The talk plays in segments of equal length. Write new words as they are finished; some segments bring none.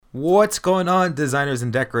What's going on, designers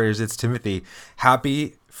and decorators? It's Timothy.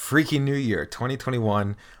 Happy freaking New Year.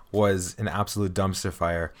 2021 was an absolute dumpster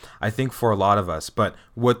fire, I think, for a lot of us. But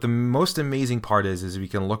what the most amazing part is we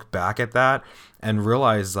can look back at that and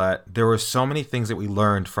realize that there were so many things that we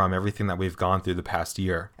learned from everything that we've gone through the past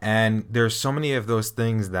year. And there's so many of those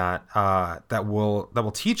things that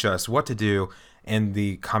will teach us what to do in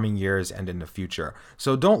the coming years and in the future.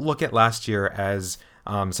 So don't look at last year as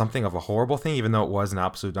something of a horrible thing, even though it was an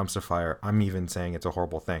absolute dumpster fire. I'm even saying it's a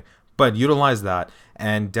horrible thing. But utilize that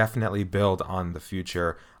and definitely build on the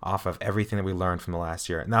future off of everything that we learned from the last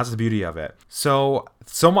year. And that's the beauty of it. So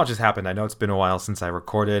much has happened. I know it's been a while since I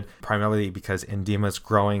recorded, primarily because Indima is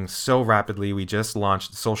growing so rapidly. We just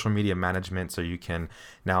launched social media management, so you can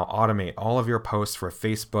now automate all of your posts for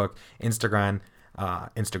Facebook, Instagram,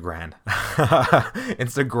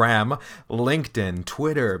 LinkedIn,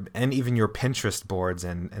 Twitter, and even your Pinterest boards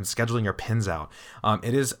and scheduling your pins out.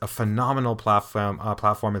 It is a phenomenal platform.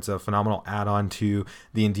 It's a phenomenal add-on to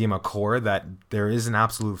the Indima core that there is an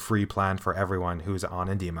absolute free plan for everyone who's on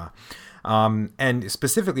Indima. And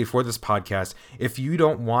specifically for this podcast, if you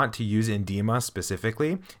don't want to use Indima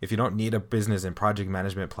specifically, if you don't need a business and project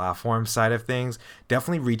management platform side of things,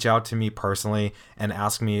 definitely reach out to me personally and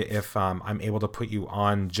ask me if I'm able to put you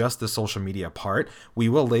on just the social media part. We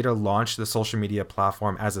will later launch the social media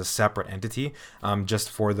platform as a separate entity, just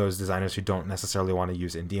for those designers who don't necessarily want to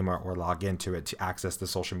use Indima or log into it to access the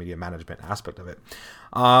social media management aspect of it.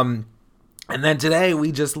 And then today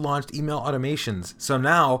we just launched email automations. So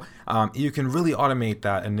now you can really automate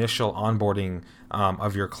that initial onboarding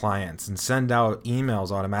of your clients and send out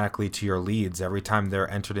emails automatically to your leads every time they're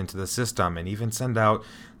entered into the system, and even send out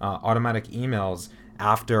automatic emails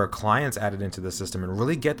after a client's added into the system, and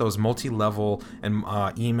really get those multi-level and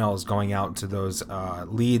emails going out to those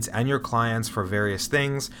leads and your clients for various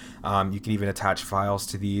things. You can even attach files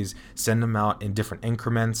to these, send them out in different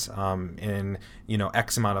increments in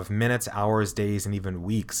X amount of minutes, hours, days, and even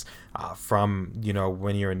weeks from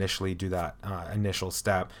when you initially do that initial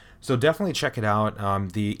step. So definitely check it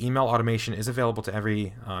out. The email automation is available to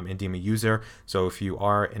every Indima user. So if you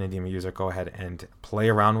are an Indima user, go ahead and play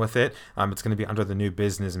around with it. It's going to be under the new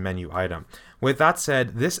business menu item. With that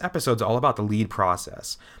said, this episode's all about the lead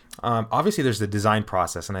process. Obviously, there's the design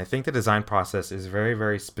process, and I think the design process is very,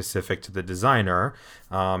 very specific to the designer.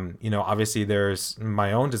 Obviously, there's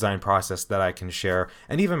my own design process that I can share,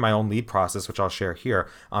 and even my own lead process, which I'll share here.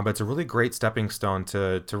 But it's a really great stepping stone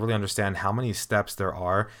to really understand how many steps there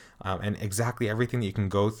are, and exactly everything that you can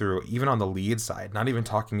go through, even on the lead side, not even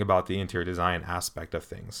talking about the interior design aspect of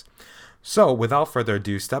things. So without further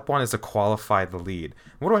ado, step one is to qualify the lead.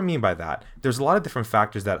 What do I mean by that? There's a lot of different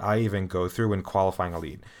factors that I even go through when qualifying a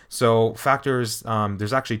lead. So factors,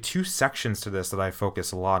 there's actually two sections to this that I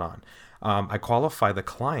focus a lot on. I qualify the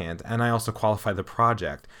client, and I also qualify the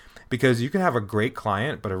project. Because you can have a great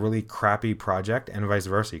client, but a really crappy project, and vice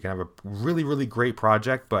versa. You can have a really, really great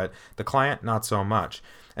project, but the client, not so much.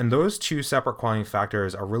 And those two separate qualifying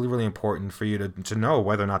factors are really, really important for you to know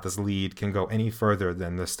whether or not this lead can go any further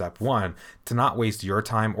than the step one, to not waste your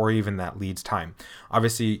time or even that lead's time.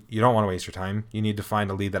 Obviously, you don't want to waste your time. You need to find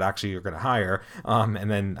a lead that actually you're going to hire, and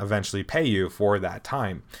then eventually pay you for that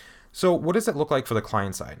time. So what does it look like for the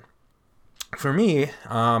client side? For me,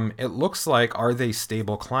 it looks like, are they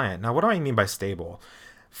stable client? Now, what do I mean by stable?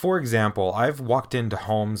 For example, I've walked into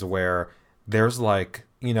homes where there's a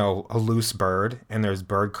loose bird and there's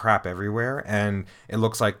bird crap everywhere, and it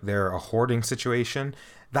looks like they're a hoarding situation.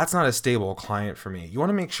 That's not a stable client for me. You want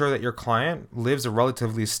to make sure that your client lives a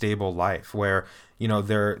relatively stable life where,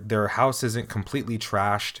 their house isn't completely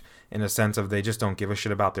trashed, in a sense of they just don't give a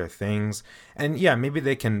shit about their things. And yeah, maybe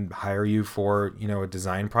they can hire you for, a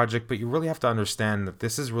design project, but you really have to understand that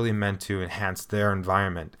this is really meant to enhance their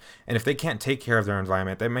environment. And if they can't take care of their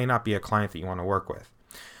environment, they may not be a client that you want to work with.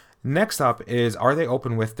 Next up is, are they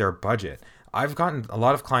open with their budget? I've gotten a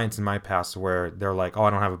lot of clients in my past where they're like, oh, I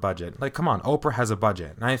don't have a budget. Like, come on, Oprah has a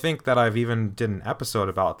budget. And I think that I've even did an episode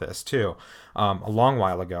about this too, a long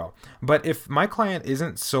while ago. But if my client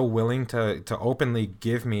isn't so willing to openly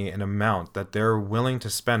give me an amount that they're willing to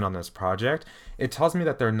spend on this project, it tells me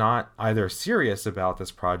that they're not either serious about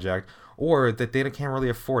this project or that they can't really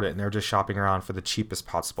afford it and they're just shopping around for the cheapest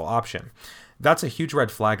possible option. That's a huge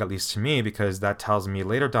red flag, at least to me, because that tells me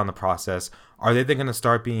later down the process, are they then going to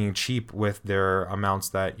start being cheap with their amounts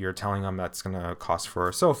that you're telling them that's going to cost for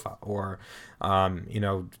a sofa or, to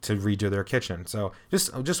redo their kitchen? So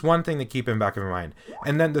just one thing to keep in back of your mind.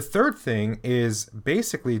 And then the third thing is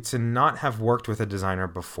basically to not have worked with a designer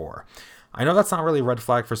before. I know that's not really a red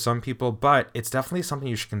flag for some people, but it's definitely something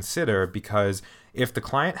you should consider, because if the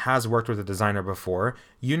client has worked with a designer before,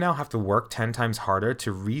 you now have to work 10 times harder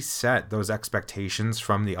to reset those expectations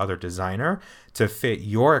from the other designer to fit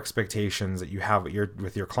your expectations that you have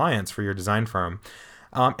with your clients for your design firm.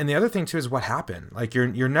 And the other thing too is what happened. Like you're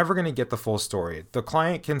never going to get the full story. The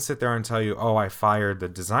client can sit there and tell you, "Oh, I fired the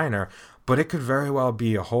designer," but it could very well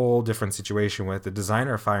be a whole different situation with the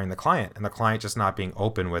designer firing the client and the client just not being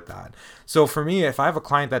open with that. So for me, if I have a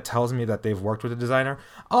client that tells me that they've worked with a designer,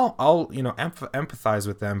 I'll empathize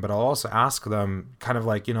with them, but I'll also ask them kind of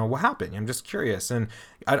like, what happened? I'm just curious, and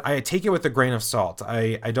I take it with a grain of salt.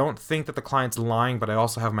 I don't think that the client's lying, but I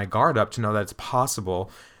also have my guard up to know that it's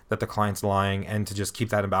possible that the client's lying, and to just keep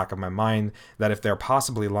that in the back of my mind, that if they're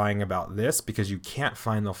possibly lying about this because you can't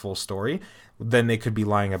find the full story, then they could be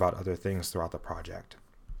lying about other things throughout the project.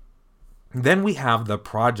 Then we have the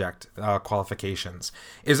project qualifications.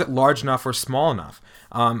 Is it large enough or small enough?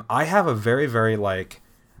 I have a very, very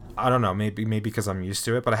I don't know, maybe because I'm used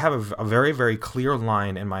to it, but I have a very, very clear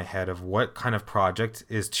line in my head of what kind of project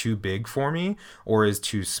is too big for me or is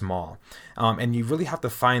too small. And you really have to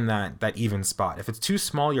find that even spot. If it's too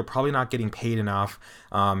small, you're probably not getting paid enough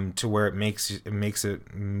to where it makes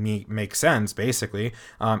it make sense, basically.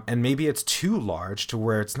 And maybe it's too large to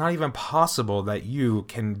where it's not even possible that you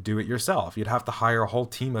can do it yourself. You'd have to hire a whole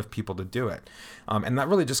team of people to do it. And that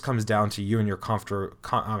really just comes down to you and your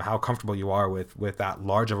how comfortable you are with that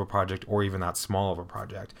large of a project or even that small of a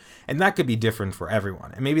project. And that could be different for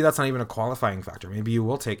everyone. And maybe that's not even a qualifying factor. Maybe you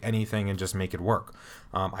will take anything and just make it work.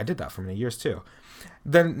 I did that for many years too.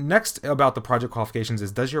 Then next about the project qualifications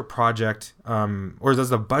is, does your project or does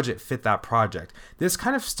the budget fit that project? This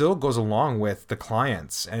kind of still goes along with the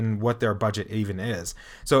clients and what their budget even is.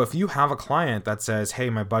 So if you have a client that says, "Hey,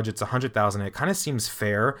 my budget's $100,000," it kind of seems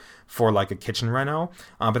fair for like a kitchen reno.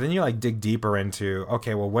 But then you dig deeper into,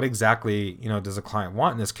 okay, well, what exactly does a client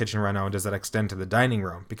want in this kitchen reno, and does that extend to the dining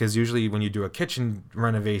room? Because usually when you do a kitchen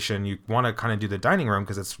renovation, you want to kind of do the dining room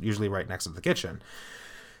because it's usually right next to the kitchen.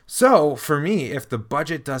 So for me, if the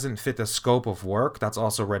budget doesn't fit the scope of work, that's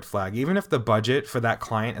also a red flag. Even if the budget for that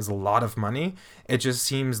client is a lot of money, it just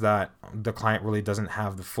seems that the client really doesn't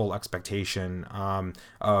have the full expectation of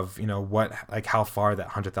how far that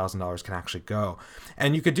 $100,000 can actually go.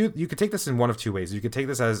 And you could take this in one of two ways. You could take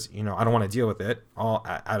this as, I don't want to deal with it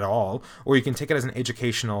at all, or you can take it as an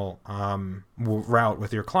educational route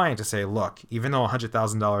with your client to say, look, even though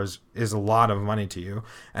 $100,000 is a lot of money to you,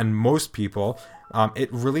 and most people,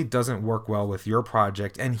 it really doesn't work well with your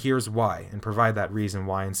project, and here's why, and provide that reason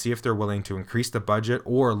why, and see if they're willing to increase the budget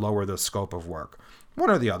or lower the scope of work. One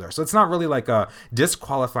or the other. So it's not really like a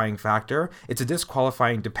disqualifying factor. It's a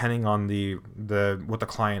disqualifying depending on what the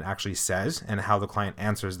client actually says and how the client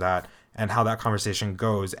answers that and how that conversation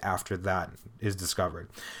goes after that is discovered.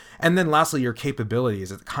 And then lastly, your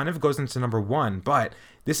capabilities. It kind of goes into number one, but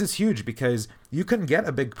this is huge because you can get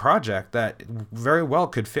a big project that very well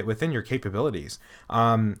could fit within your capabilities.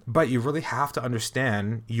 But you really have to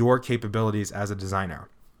understand your capabilities as a designer.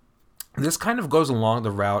 This kind of goes along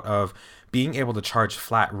the route of being able to charge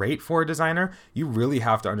flat rate for a designer. You really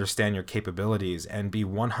have to understand your capabilities and be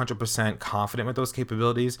 100% confident with those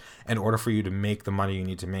capabilities in order for you to make the money you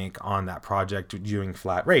need to make on that project doing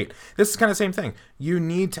flat rate. This is kind of the same thing. You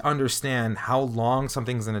need to understand how long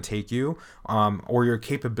something's going to take you or your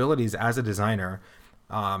capabilities as a designer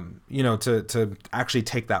to actually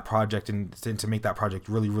take that project and to make that project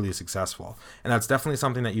really, really successful. And that's definitely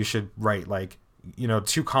something that you should write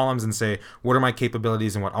 2 columns and say, what are my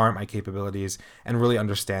capabilities and what aren't my capabilities, and really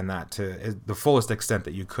understand that to the fullest extent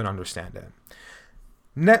that you could understand it.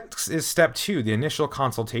 Next is step 2, the initial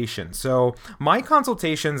consultation. So my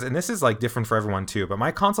consultations, and this is different for everyone too, but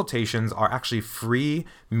my consultations are actually free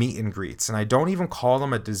meet and greets. And I don't even call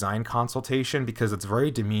them a design consultation because it's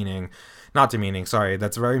very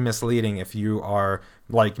that's very misleading if you are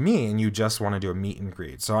like me and you just want to do a meet and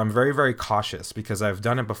greet. So I'm very, very cautious because I've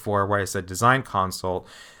done it before where I said design consult,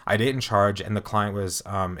 I didn't charge, and the client was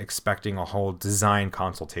expecting a whole design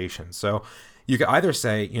consultation. So you could either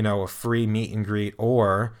say, a free meet and greet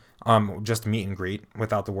or just meet and greet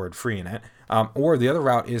without the word free in it. Or the other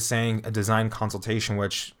route is saying a design consultation,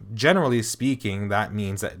 which generally speaking, that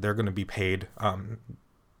means that they're going to be paid.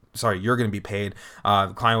 You're going to be paid.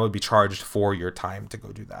 The client will be charged for your time to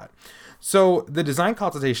go do that. So the design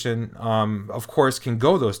consultation, of course, can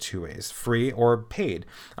go those two ways, free or paid.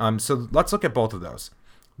 So let's look at both of those.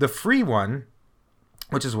 The free one,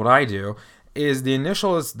 which is what I do, is the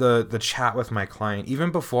initial is the chat with my client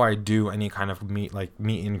even before I do any kind of meet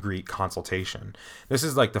and greet consultation. This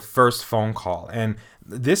is like the first phone call, and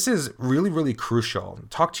this is really, really crucial.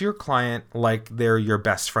 Talk to your client like they're your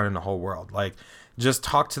best friend in the whole world. Like, just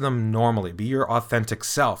talk to them normally. Be your authentic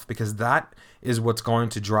self, because that is what's going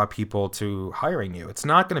to draw people to hiring you. It's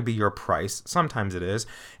not going to be your price. Sometimes it is.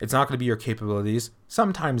 It's not going to be your capabilities.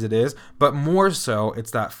 Sometimes it is. But more so,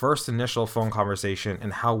 it's that first initial phone conversation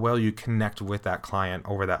and how well you connect with that client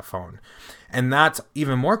over that phone. And that's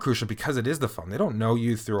even more crucial because it is the phone. They don't know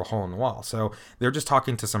you through a hole in the wall. So they're just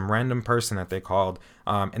talking to some random person that they called,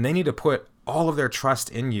 and they need to put all of their trust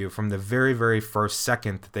in you from the very, very first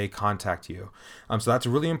second that they contact you. So that's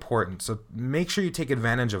really important. So make sure you take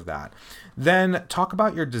advantage of that. Then talk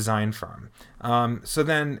about your design firm. So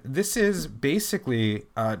then this is basically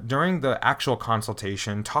during the actual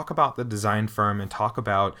consultation, talk about the design firm and talk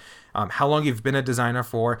about how long you've been a designer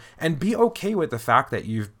for, and be okay with the fact that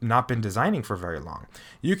you've not been designing for very long.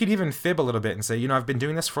 You could even fib a little bit and say, I've been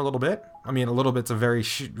doing this for a little bit. I mean, a little bit's a very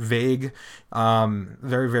vague,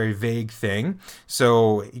 very, very vague thing.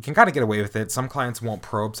 So you can kind of get away with it. Some clients won't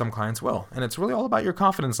probe, some clients will. And it's really all about your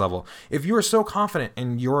confidence level. If you are so confident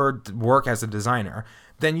in your work as a designer,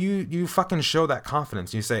 then you fucking show that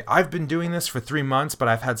confidence. You say, I've been doing this for 3 months, but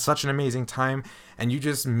I've had such an amazing time. And you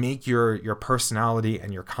just make your personality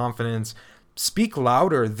and your confidence speak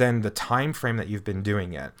louder than the time frame that you've been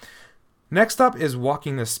doing it. Next up is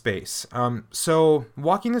walking the space. So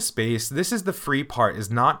walking the space, this is the free part, is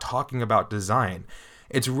not talking about design.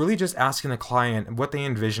 It's really just asking the client what they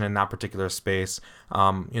envision in that particular space.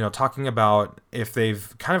 Talking about if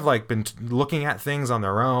they've kind of like been looking at things on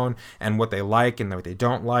their own and what they like and what they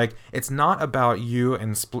don't like. It's not about you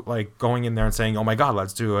and like going in there and saying, oh my God,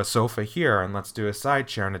 let's do a sofa here and let's do a side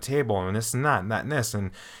chair and a table and this and that and that and this,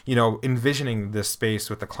 and envisioning this space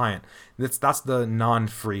with the client. That's the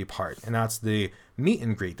non-free part, and that's the meet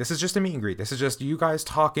and greet. This is just a meet and greet. This is just you guys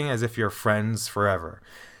talking as if you're friends forever.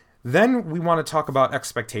 Then we want to talk about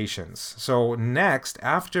expectations. So next,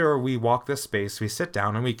 after we walk this space, we sit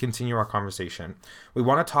down and we continue our conversation. We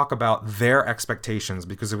want to talk about their expectations,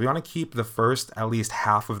 because if we want to keep the first at least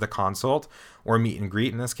half of the consult, or meet and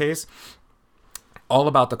greet in this case, all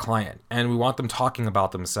about the client, and we want them talking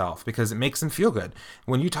about themselves because it makes them feel good.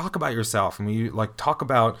 When you talk about yourself and when you talk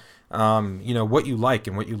about what you like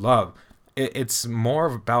and what you love, it's more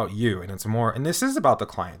about you, and this is about the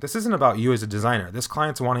client. This isn't about you as a designer. This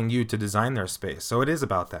client's wanting you to design their space, so it is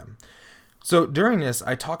about them. So during this,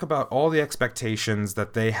 I talk about all the expectations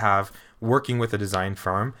that they have working with a design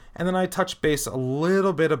firm, and then I touch base a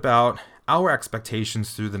little bit about our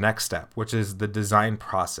expectations through the next step, which is the design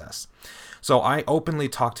process. So I openly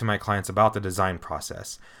talk to my clients about the design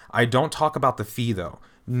process. I don't talk about the fee though.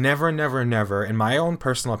 Never, never, never, in my own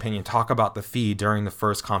personal opinion, talk about the fee during the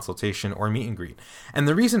first consultation or meet and greet. And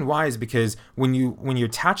the reason why is because when you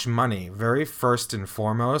attach money very first and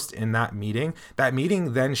foremost in that meeting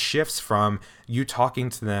then shifts from you talking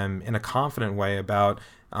to them in a confident way about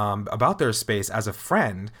their space as a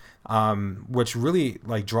friend, which really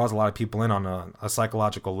draws a lot of people in on a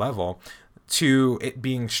psychological level, to it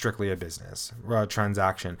being strictly a business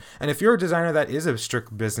transaction. And if you're a designer that is a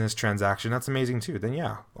strict business transaction, that's amazing too.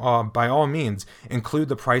 Then by all means, include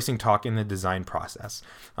the pricing talk in the design process.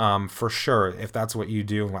 For sure, if that's what you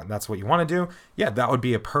do and that's what you want to do, that would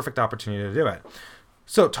be a perfect opportunity to do it.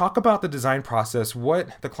 So talk about the design process,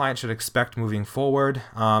 what the client should expect moving forward.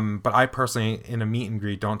 But I personally, in a meet and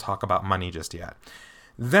greet, don't talk about money just yet.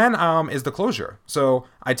 Then is the closure. So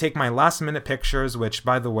I take my last minute pictures, which,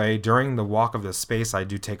 by the way, during the walk of the space, I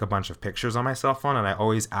do take a bunch of pictures on my cell phone, and I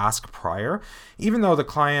always ask prior. Even though the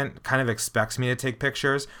client kind of expects me to take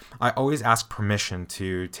pictures, I always ask permission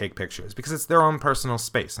to take pictures because it's their own personal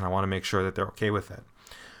space, and I want to make sure that they're okay with it.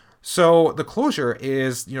 So the closure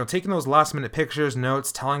is, taking those last minute pictures,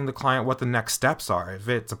 notes, telling the client what the next steps are, if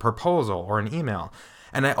it's a proposal or an email.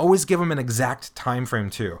 And I always give them an exact time frame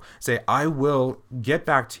too. Say, I will get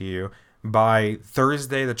back to you by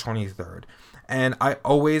Thursday the 23rd. And I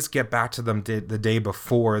always get back to them the day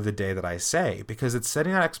before the day that I say, because it's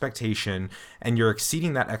setting that expectation and you're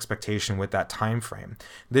exceeding that expectation with that time frame.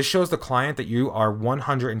 This shows the client that you are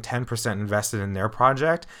 110% invested in their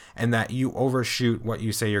project and that you overshoot what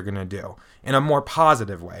you say you're going to do in a more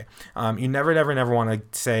positive way. You never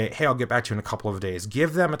want to say, hey, I'll get back to you in a couple of days.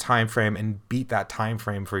 Give them a time frame and beat that time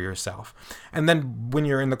frame for yourself. And then when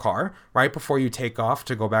you're in the car, right before you take off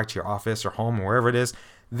to go back to your office or home or wherever it is,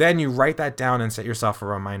 then you write that down and set yourself a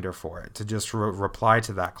reminder for it to just reply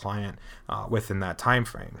to that client within that time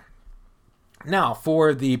frame. Now,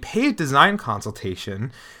 for the paid design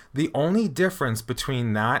consultation, the only difference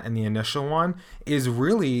between that and the initial one is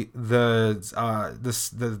really the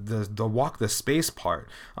walk the space part.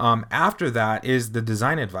 After that is the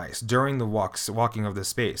design advice during the walking of the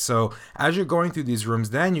space. So as you're going through these rooms,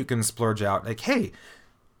 then you can splurge out like, hey,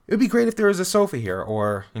 it would be great if there was a sofa here,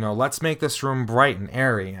 or, let's make this room bright and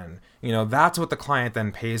airy. And, that's what the client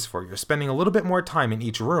then pays for. You're spending a little bit more time in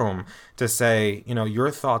each room to say,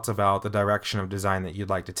 your thoughts about the direction of design that you'd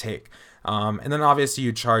like to take. And then obviously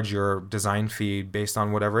you charge your design fee based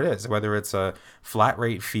on whatever it is, whether it's a flat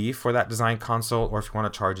rate fee for that design consult or if you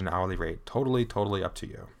want to charge an hourly rate. Totally up to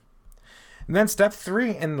you. And then step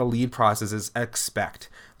 3 in the lead process is expect.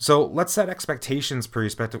 So let's set expectations for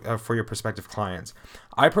your prospective clients.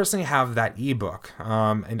 I personally have that ebook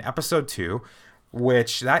in episode 2,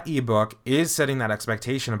 which that ebook is setting that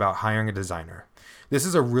expectation about hiring a designer. This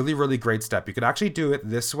is a really, really great step. You could actually do it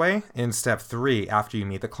this way in step 3 after you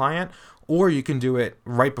meet the client, or you can do it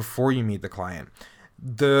right before you meet the client.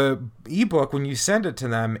 The ebook, when you send it to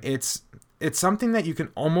them, it's something that you can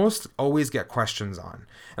almost always get questions on.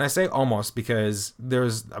 And I say almost because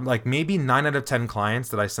there's like maybe 9 out of 10 clients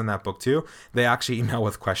that I send that book to, they actually email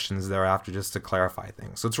with questions thereafter just to clarify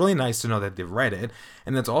things. So it's really nice to know that they've read it.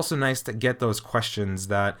 And it's also nice to get those questions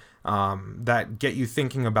that get you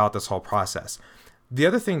thinking about this whole process. The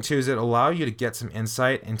other thing too is it allows you to get some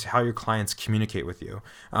insight into how your clients communicate with you.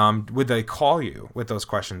 Would they call you with those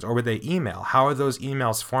questions, or would they email? How are those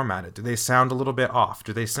emails formatted? Do they sound a little bit off?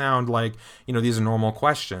 Do they sound like, these are normal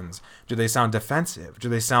questions? Do they sound defensive? Do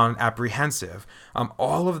they sound apprehensive?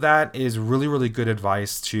 All of that is really, really good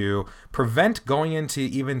advice to prevent going into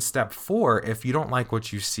even step 4 if you don't like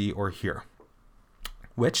what you see or hear.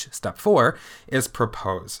 Which, step 4, is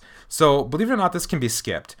propose. So believe it or not, this can be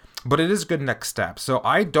skipped, but it is a good next step. So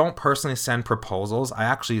I don't personally send proposals. I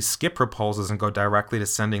actually skip proposals and go directly to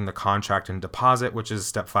sending the contract and deposit, which is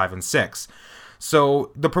step 5 and 6.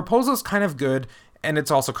 So the proposal is kind of good, and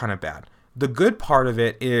it's also kind of bad. The good part of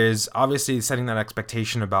it is obviously setting that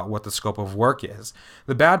expectation about what the scope of work is.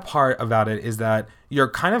 The bad part about it is that you're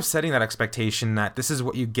kind of setting that expectation that this is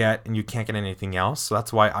what you get and you can't get anything else. So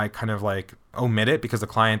that's why I kind of like omit it, because the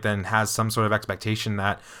client then has some sort of expectation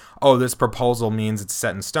that, oh, this proposal means it's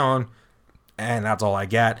set in stone and that's all I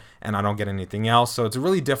get and I don't get anything else. So it's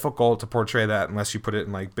really difficult to portray that unless you put it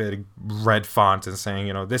in like big red font and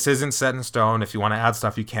saying, this isn't set in stone. If you want to add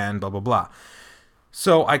stuff, you can, blah, blah, blah.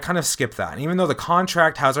 So I kind of skip that. And even though the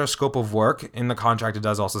contract has our scope of work, in the contract it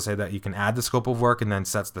does also say that you can add the scope of work and then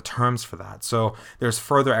sets the terms for that. So there's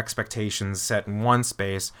further expectations set in one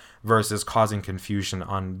space versus causing confusion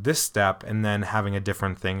on this step and then having a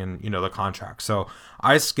different thing in the contract. So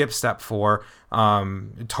I skip step 4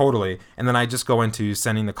 totally, and then I just go into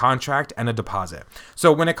sending the contract and a deposit.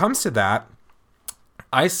 So when it comes to that,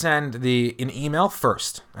 I send an email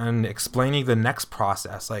first and explaining the next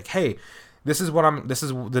process, like, hey, this is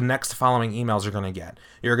the next following emails you're going to get.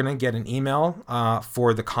 You're going to get an email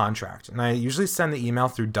for the contract. And I usually send the email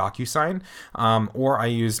through DocuSign, or I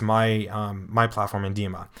use my platform,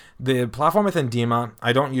 Indima. The platform with Indima,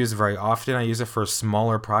 I don't use very often. I use it for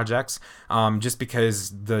smaller projects, just because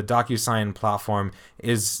the DocuSign platform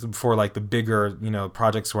is for like the bigger,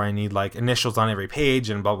 projects where I need like initials on every page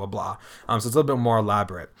and blah, blah, blah. So it's a little bit more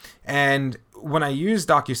elaborate. And when I use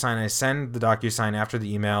DocuSign, I send the DocuSign after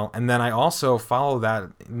the email, and then I also follow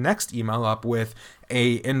that next email up with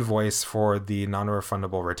a invoice for the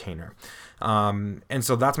non-refundable retainer. And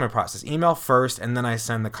so that's my process. Email first, and then I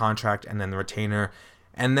send the contract and then the retainer.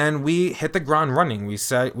 And then we hit the ground running. We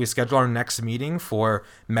schedule our next meeting for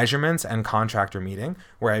measurements and contractor meeting,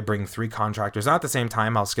 where I bring 3 contractors. Not at the same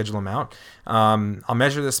time, I'll schedule them out. I'll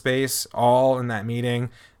measure the space all in that meeting,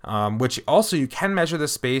 which also you can measure the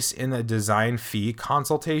space in the design fee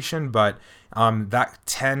consultation, but that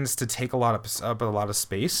tends to take up a lot of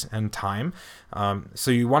space and time.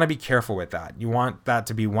 So you want to be careful with that. You want that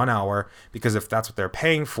to be 1 hour, because if that's what they're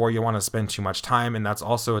paying for, you want to spend too much time, and that's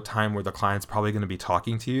also a time where the client's probably going to be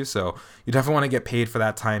talking to you. So you definitely want to get paid for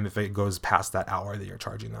that time if it goes past that hour that you're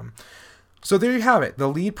charging them. So there you have it, the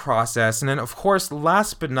lead process. And then, of course,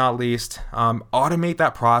 last but not least, automate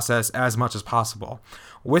that process as much as possible.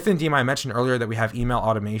 With Indima, I mentioned earlier that we have email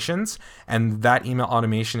automations, and that email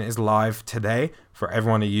automation is live today for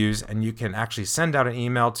everyone to use. And you can actually send out an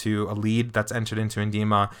email to a lead that's entered into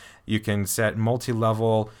Indima. You can set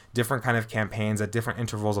multi-level, different kind of campaigns at different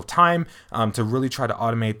intervals of time to really try to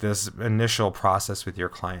automate this initial process with your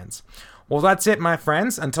clients. Well, that's it, my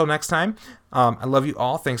friends. Until next time, I love you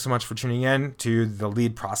all. Thanks so much for tuning in to the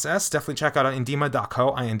lead process. Definitely check out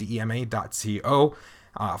Indima.co, indema.co.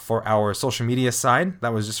 for our social media side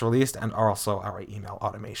that was just released, and also our email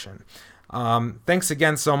automation. Thanks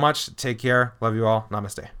again so much. Take care. Love you all.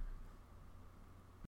 Namaste.